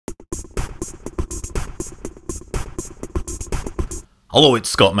Hello, it's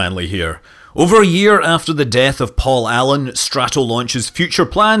Scott Manley here. Over a year after the death of Paul Allen, Stratolaunch's future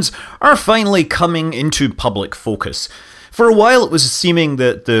plans are finally coming into public focus. For a while it was seeming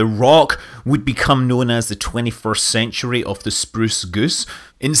that the rock would become known as the 21st century of the Spruce Goose.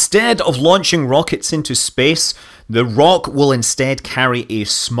 Instead of launching rockets into space, the rock will instead carry a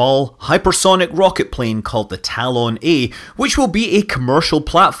small hypersonic rocket plane called the Talon-A, which will be a commercial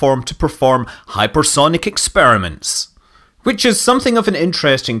platform to perform hypersonic experiments. Which is something of an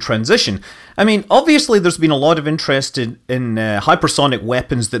interesting transition. I mean, obviously there's been a lot of interest in hypersonic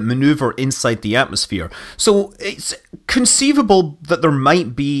weapons that maneuver inside the atmosphere. So it's conceivable that there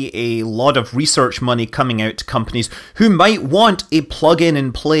might be a lot of research money coming out to companies who might want a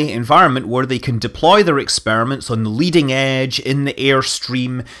plug-in-and-play environment where they can deploy their experiments on the leading edge, in the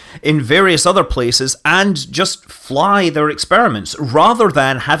airstream, in various other places, and just fly their experiments, rather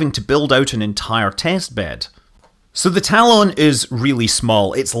than having to build out an entire test bed. So the Talon is really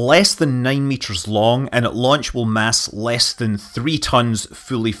small. It's less than 9 meters long, and at launch will mass less than 3 tons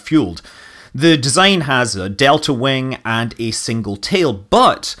fully fueled. The design has a delta wing and a single tail,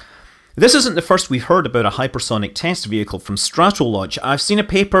 but this isn't the first we've heard about a hypersonic test vehicle from Stratolaunch. I've seen a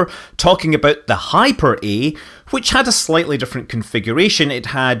paper talking about the Hyper-A, which had a slightly different configuration. It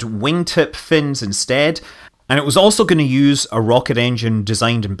had wingtip fins instead, and it was also going to use a rocket engine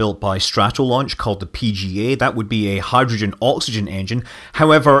designed and built by Stratolaunch called the PGA. That would be a hydrogen-oxygen engine.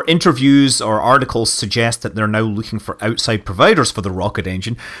 However, interviews or articles suggest that they're now looking for outside providers for the rocket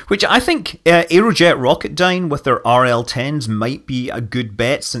engine, which I think Aerojet Rocketdyne with their RL-10s might be a good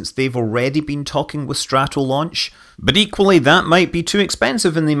bet since they've already been talking with Stratolaunch. But equally, that might be too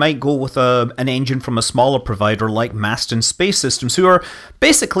expensive and they might go with an engine from a smaller provider like Maston Space Systems, who are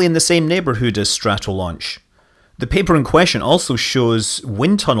basically in the same neighbourhood as Stratolaunch. The paper in question also shows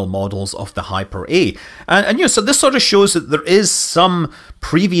wind tunnel models of the Hyper-A. So this sort of shows that there is some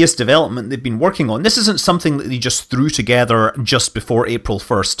previous development they've been working on. This isn't something that they just threw together just before April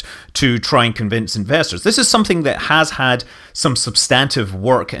 1st to try and convince investors. This is something that has had some substantive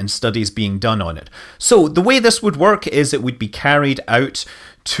work and studies being done on it. So the way this would work is it would be carried out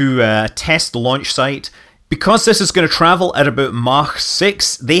to a test launch site. Because this is going to travel at about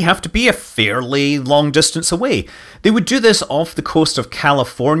Mach-6, they have to be a fairly long distance away. They would do this off the coast of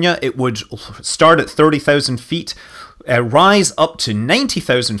California. It would start at 30,000 feet, rise up to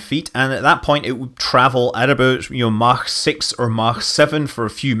 90,000 feet, and at that point it would travel at about Mach-6 or Mach-7 for a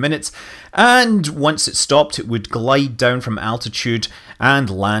few minutes, and once it stopped it would glide down from altitude and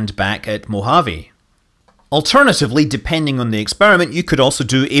land back at Mojave. Alternatively, depending on the experiment, you could also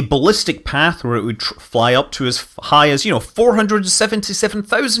do a ballistic path where it would fly up to as high as,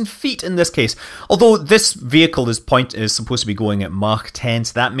 477,000 feet in this case. Although this vehicle is supposed to be going at Mach 10,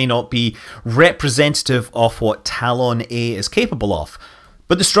 so that may not be representative of what Talon-A is capable of.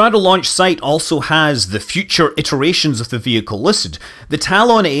 But the Stratolaunch site also has the future iterations of the vehicle listed. The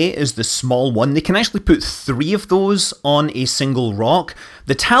Talon-A is the small one. They can actually put 3 of those on a single rock.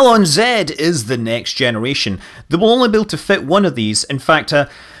 The Talon-Z is the next generation. They will only be able to fit one of these. In fact,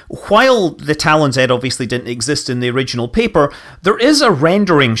 while the Talon-Z obviously didn't exist in the original paper, there is a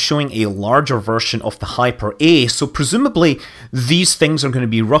rendering showing a larger version of the Hyper-A, so presumably these things are going to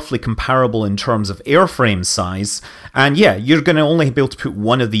be roughly comparable in terms of airframe size, and yeah, you're going to only be able to put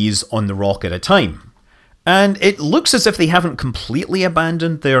one of these on the rock at a time. And it looks as if they haven't completely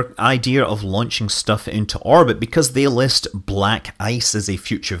abandoned their idea of launching stuff into orbit, because they list black ice as a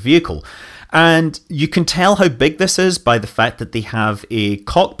future vehicle. And you can tell how big this is by the fact that they have a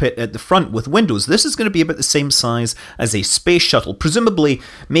cockpit at the front with windows. This is going to be about the same size as a space shuttle, presumably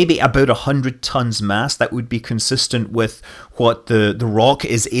maybe about 100 tons mass. That would be consistent with what the rock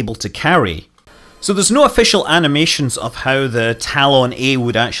is able to carry. So there's no official animations of how the Talon-A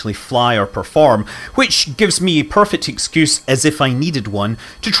would actually fly or perform, which gives me a perfect excuse, as if I needed one,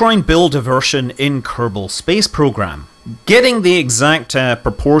 to try and build a version in Kerbal Space Program. Getting the exact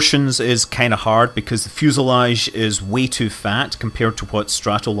proportions is kind of hard because the fuselage is way too fat compared to what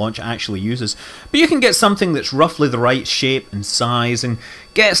Stratolaunch actually uses, but you can get something that's roughly the right shape and size and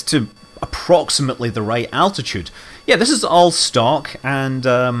gets to approximately the right altitude. Yeah, this is all stock, and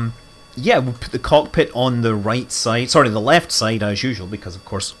yeah, we'll put the cockpit on the the left side as usual, because of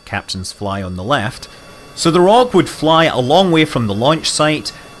course captains fly on the left. So the rock would fly a long way from the launch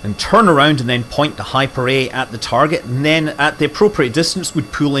site and turn around and then point the Hyper-A at the target, and then at the appropriate distance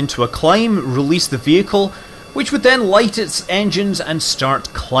would pull into a climb, release the vehicle, which would then light its engines and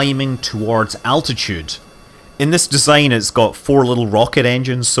start climbing towards altitude. In this design, it's got 4 little rocket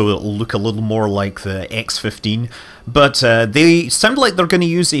engines, so it'll look a little more like the X-15. But they sound like they're going to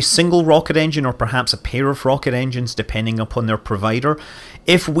use a single rocket engine or perhaps a pair of rocket engines, depending upon their provider.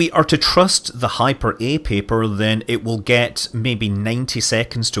 If we are to trust the Hyper-A paper, then it will get maybe 90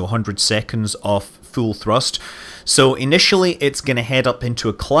 seconds to 100 seconds of full thrust. So initially it's going to head up into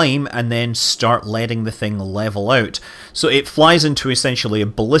a climb and then start letting the thing level out. So it flies into essentially a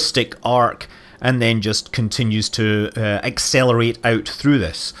ballistic arc and then just continues to accelerate out through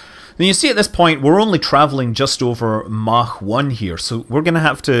this. And you see at this point we're only traveling just over Mach 1 here, so we're going to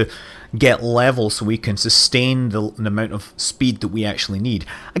have to get level so we can sustain the amount of speed that we actually need.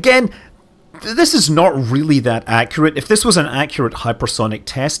 Again, this is not really that accurate. If this was an accurate hypersonic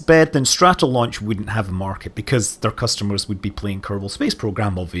test bed, then Stratolaunch wouldn't have a market because their customers would be playing Kerbal Space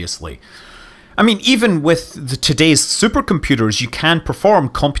Program, obviously. I mean, even with today's supercomputers, you can perform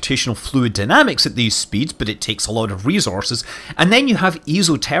computational fluid dynamics at these speeds, but it takes a lot of resources. And then you have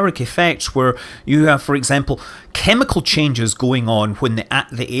esoteric effects where you have, for example, chemical changes going on when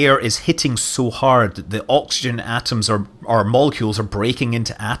the air is hitting so hard that the oxygen atoms or molecules are breaking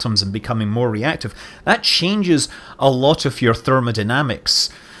into atoms and becoming more reactive. That changes a lot of your thermodynamics.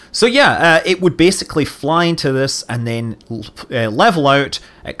 So yeah, it would basically fly into this and then level out,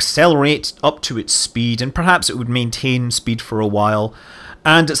 accelerate up to its speed, and perhaps it would maintain speed for a while.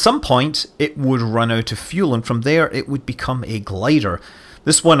 And at some point, it would run out of fuel, and from there, it would become a glider.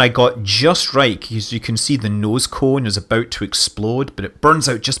 This one I got just right, because you can see the nose cone is about to explode, but it burns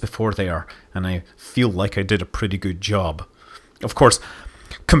out just before there, and I feel like I did a pretty good job. Of course,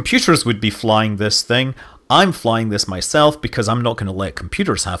 computers would be flying this thing. I'm flying this myself because I'm not going to let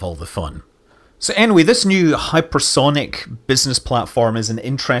computers have all the fun. So anyway, this new hypersonic business platform is an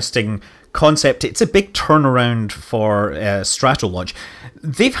interesting concept. It's a big turnaround for Stratolaunch.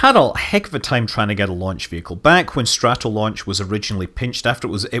 They've had a heck of a time trying to get a launch vehicle. Back when Stratolaunch was originally pinched after,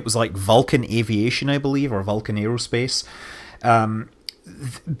 it was like Vulcan Aviation, I believe, or Vulcan Aerospace.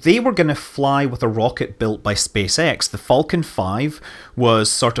 They were going to fly with a rocket built by SpaceX. The Falcon 5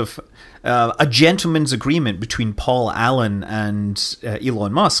 was sort of a gentleman's agreement between Paul Allen and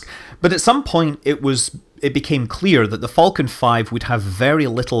Elon Musk. But at some point it became clear that the Falcon 5 would have very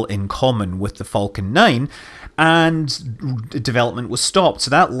little in common with the Falcon 9, and development was stopped.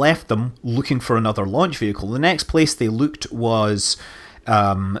 So that left them looking for another launch vehicle. The next place they looked was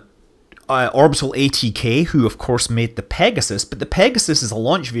Orbital ATK, who of course made the Pegasus, but the Pegasus as a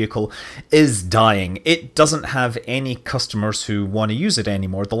launch vehicle is dying. It doesn't have any customers who want to use it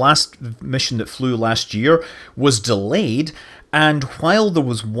anymore. The last mission that flew last year was delayed, and while there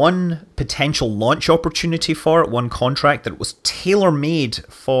was one potential launch opportunity for it, one contract that was tailor-made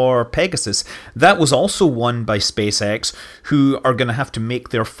for Pegasus, that was also won by SpaceX, who are going to have to make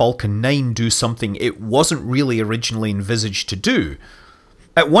their Falcon 9 do something it wasn't really originally envisaged to do.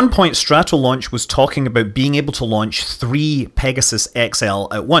 At one point, Stratolaunch was talking about being able to launch 3 Pegasus XL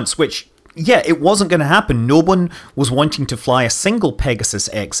at once, which, yeah, it wasn't going to happen. No one was wanting to fly a single Pegasus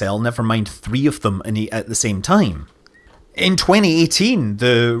XL, never mind 3 of them at the same time. In 2018,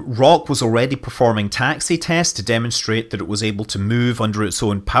 the Rock was already performing taxi tests to demonstrate that it was able to move under its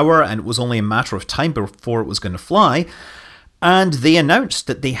own power, and it was only a matter of time before it was going to fly. And they announced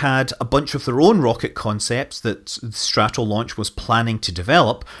that they had a bunch of their own rocket concepts that Stratolaunch was planning to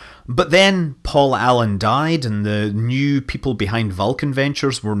develop. But then Paul Allen died, and the new people behind Vulcan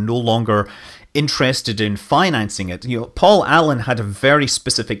Ventures were no longer interested in financing it. You know, Paul Allen had a very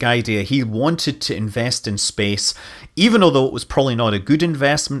specific idea. He wanted to invest in space, even though it was probably not a good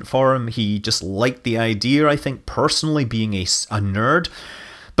investment for him. He just liked the idea, I think, personally, being a nerd.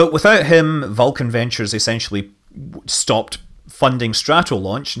 But without him, Vulcan Ventures essentially stopped funding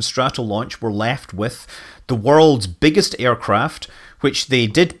Stratolaunch, and Stratolaunch were left with the world's biggest aircraft, which they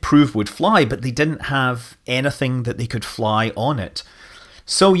did prove would fly, but they didn't have anything that they could fly on it.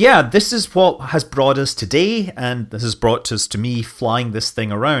 So yeah, this is what has brought us today, and this has brought us to me flying this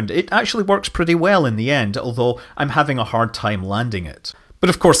thing around. It actually works pretty well in the end, although I'm having a hard time landing it. But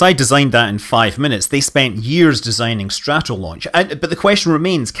of course, I designed that in 5 minutes. They spent years designing Stratolaunch. But the question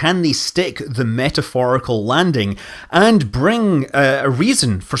remains, can they stick the metaphorical landing and bring a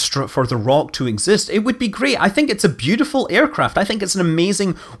reason for the Rock to exist? It would be great. I think it's a beautiful aircraft. I think it's an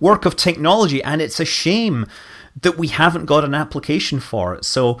amazing work of technology, and it's a shame that we haven't got an application for it.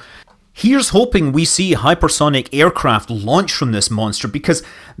 So here's hoping we see hypersonic aircraft launch from this monster, because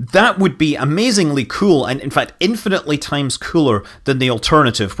that would be amazingly cool, and in fact infinitely times cooler than the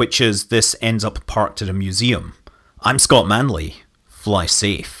alternative, which is this ends up parked at a museum. I'm Scott Manley. Fly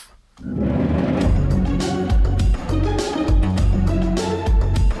safe.